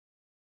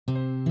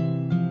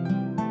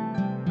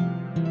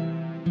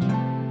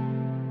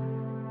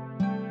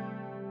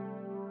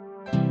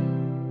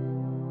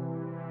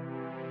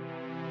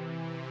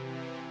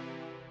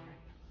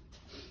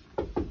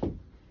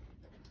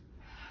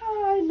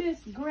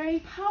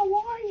babe. How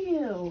are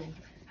you?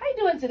 How you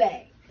doing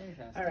today?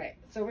 Fantastic. All right.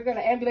 So we're going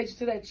to ambulate you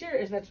to that chair.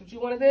 Is that what you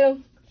want to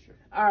do? Sure.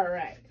 All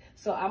right.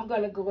 So I'm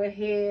going to go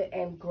ahead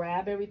and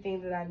grab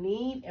everything that I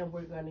need, and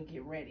we're going to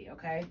get ready,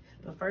 okay?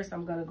 But first,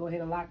 I'm going to go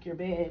ahead and lock your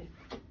bed.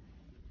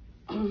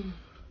 All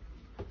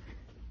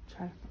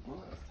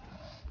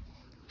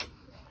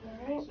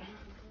right.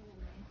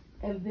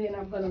 And then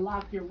I'm going to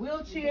lock your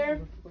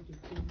wheelchair.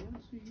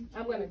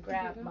 I'm going to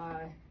grab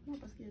my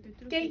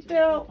gait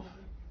belt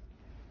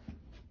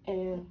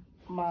and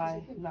my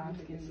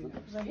non-skid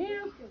slippers right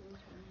here.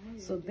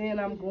 So then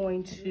I'm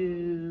going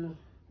to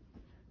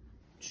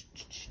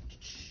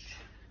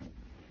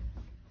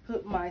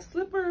put my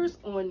slippers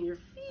on your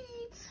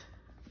feet.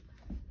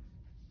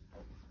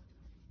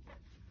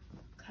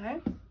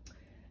 Okay.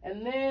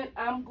 And then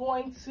I'm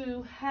going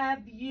to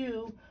have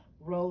you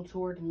roll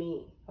toward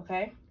me,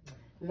 okay?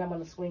 Then I'm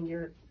gonna swing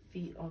your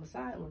feet on the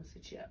side. I'm gonna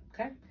sit you up,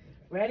 okay?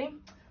 Ready?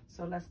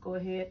 So let's go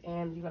ahead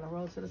and you're gonna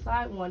roll to the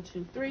side. 1,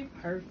 2, 3,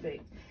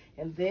 perfect.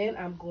 And then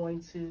I'm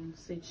going to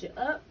sit you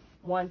up.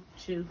 1,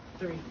 2,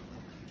 3,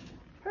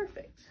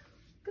 perfect.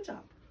 Good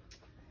job.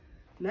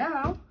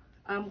 Now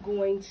I'm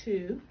going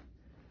to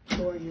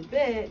lower your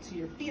bed so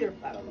your feet are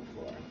flat on the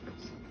floor.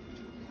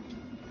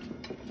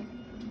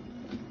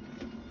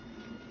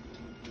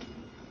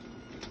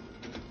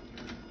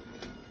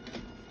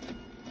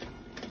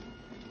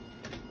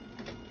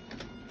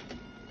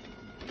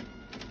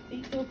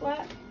 Feet feel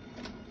flat?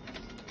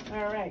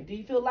 All right. Do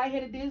you feel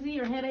lightheaded, dizzy,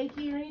 or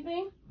headachy or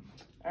anything?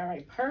 All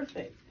right,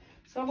 perfect.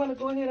 So I'm going to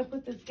go ahead and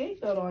put this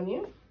gait belt on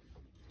you.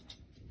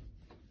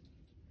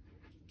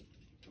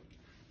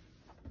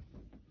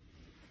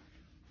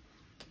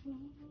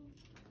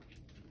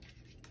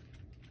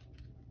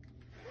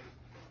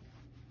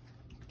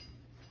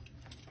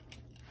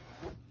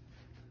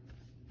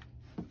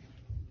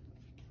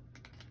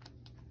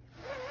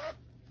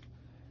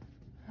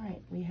 All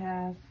right,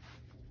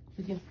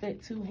 we can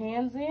fit 2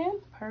 hands in.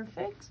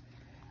 Perfect.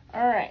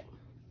 All right.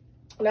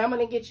 Now I'm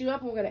going to get you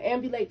up and we're going to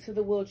ambulate to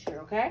the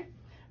wheelchair, okay?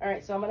 All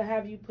right, so I'm going to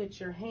have you put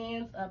your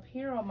hands up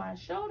here on my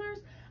shoulders.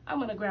 I'm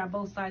going to grab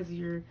both sides of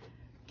your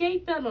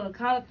gait belt. On the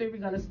count of 3, we're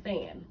going to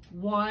stand.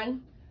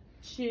 1,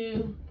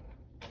 2,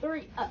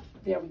 3, up.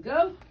 There we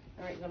go.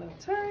 All right, going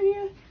to turn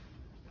you.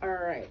 All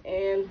right,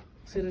 and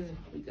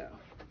we go.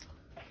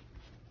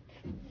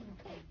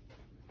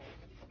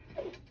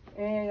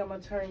 And I'm going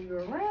to turn you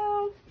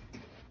around.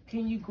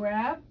 Can you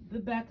grab the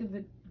back of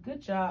the, good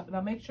job.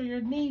 Now make sure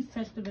your knees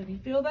touch the bed. You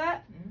feel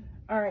that? Mm-hmm.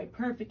 All right,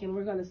 perfect. And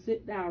we're going to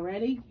sit down.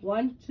 Ready?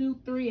 1, 2,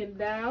 3, and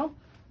down.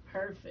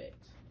 Perfect.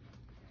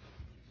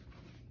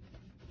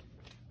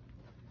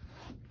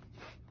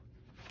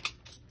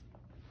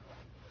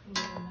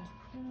 And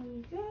there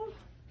we go.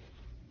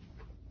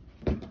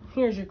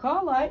 Here's your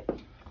call light.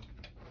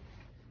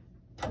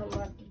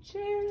 Unlock your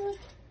chair.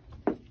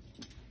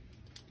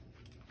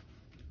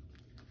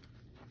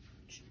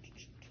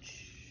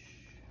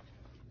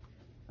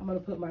 I'm going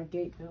to put my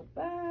gait belt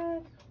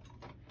back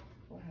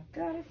where I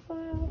got it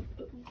from.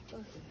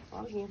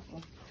 All again.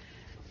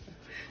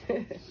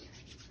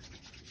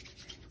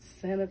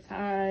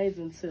 Sanitize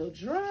until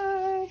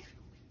dry.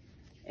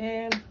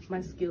 And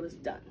my skill is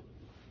done.